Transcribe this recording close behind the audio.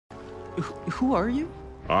Who are you?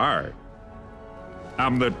 I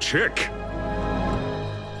am the Tick.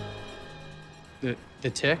 The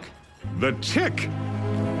Tick? The Tick!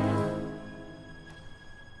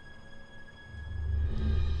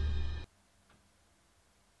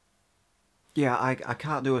 Yeah, I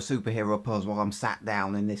can't do a superhero pose while I'm sat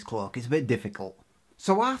down in this cloak. It's a bit difficult.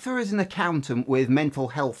 So Arthur is an accountant with mental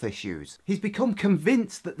health issues. He's become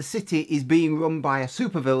convinced that the city is being run by a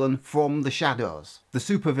supervillain from the shadows. The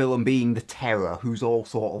supervillain being the Terror, who's all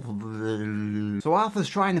sort of... So Arthur's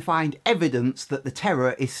trying to find evidence that the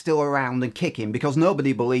Terror is still around and kicking because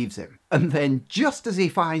nobody believes him. And then, just as he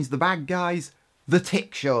finds the bad guys, the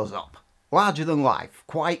Tick shows up. Larger than life,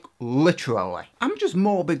 quite literally. I'm just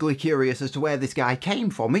morbidly curious as to where this guy came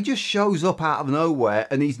from. He just shows up out of nowhere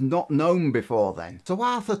and he's not known before then. So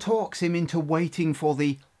Arthur talks him into waiting for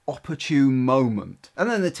the opportune moment. And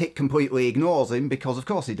then the Tick completely ignores him because of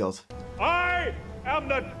course he does. I am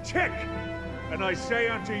the Tick, and I say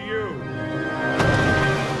unto you,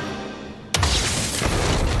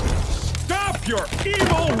 stop your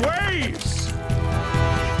evil ways!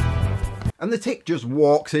 And the Tick just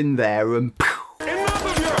walks in there and... Enough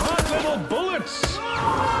of your hot little bullets!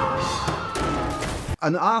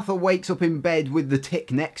 And Arthur wakes up in bed with the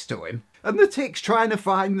Tick next to him. And the Tick's trying to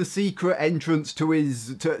find the secret entrance to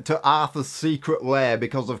to Arthur's secret lair,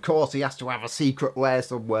 because of course he has to have a secret lair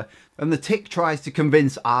somewhere. And the Tick tries to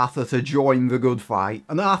convince Arthur to join the good fight.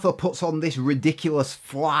 And Arthur puts on this ridiculous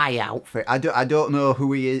fly outfit. I don't know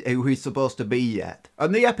who he's supposed to be yet.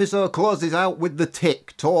 And the episode closes out with the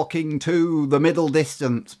Tick talking to the middle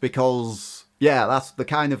distance because, yeah, that's the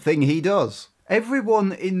kind of thing he does.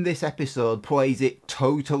 Everyone in this episode plays it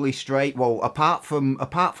totally straight. Well, apart from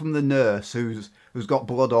the nurse who's got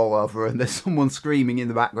blood all over her and there's someone screaming in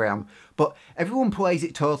the background. But everyone plays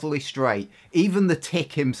it totally straight. Even the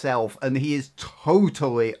Tick himself, and he is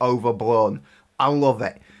totally overblown. I love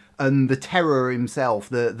it. And the Terror himself,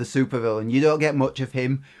 the supervillain, you don't get much of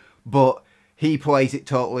him, but he plays it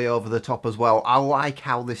totally over the top as well. I like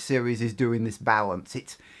how this series is doing this balance.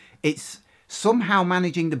 It's somehow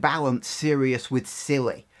managing to balance serious with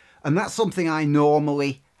silly. And that's something I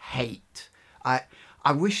normally hate. I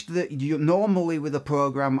wish that normally with a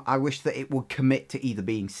program, I wish that it would commit to either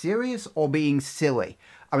being serious or being silly.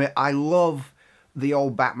 I mean, I love the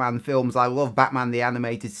old Batman films. I love Batman the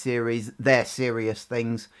Animated Series. They're serious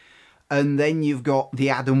things. And then you've got the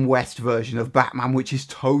Adam West version of Batman, which is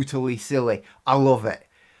totally silly. I love it.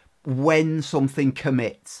 When something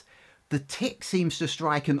commits. The Tick seems to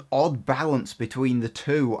strike an odd balance between the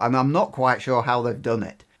two, and I'm not quite sure how they've done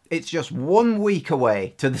it. It's just 1 week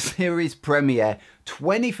away to the series premiere,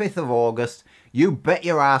 25th of August. You bet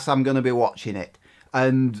your ass I'm going to be watching it.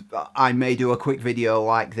 And I may do a quick video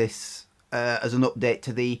like this as an update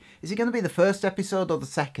to the... Is it going to be the first episode or the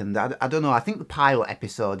second? I don't know. I think the pilot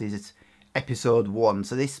episode is episode 1,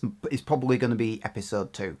 so this is probably going to be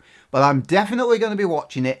episode 2. But I'm definitely going to be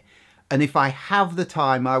watching it. And if I have the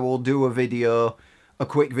time, I will do a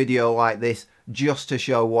quick video like this, just to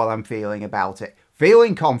show what I'm feeling about it.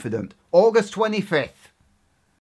 Feeling confident. August 25th.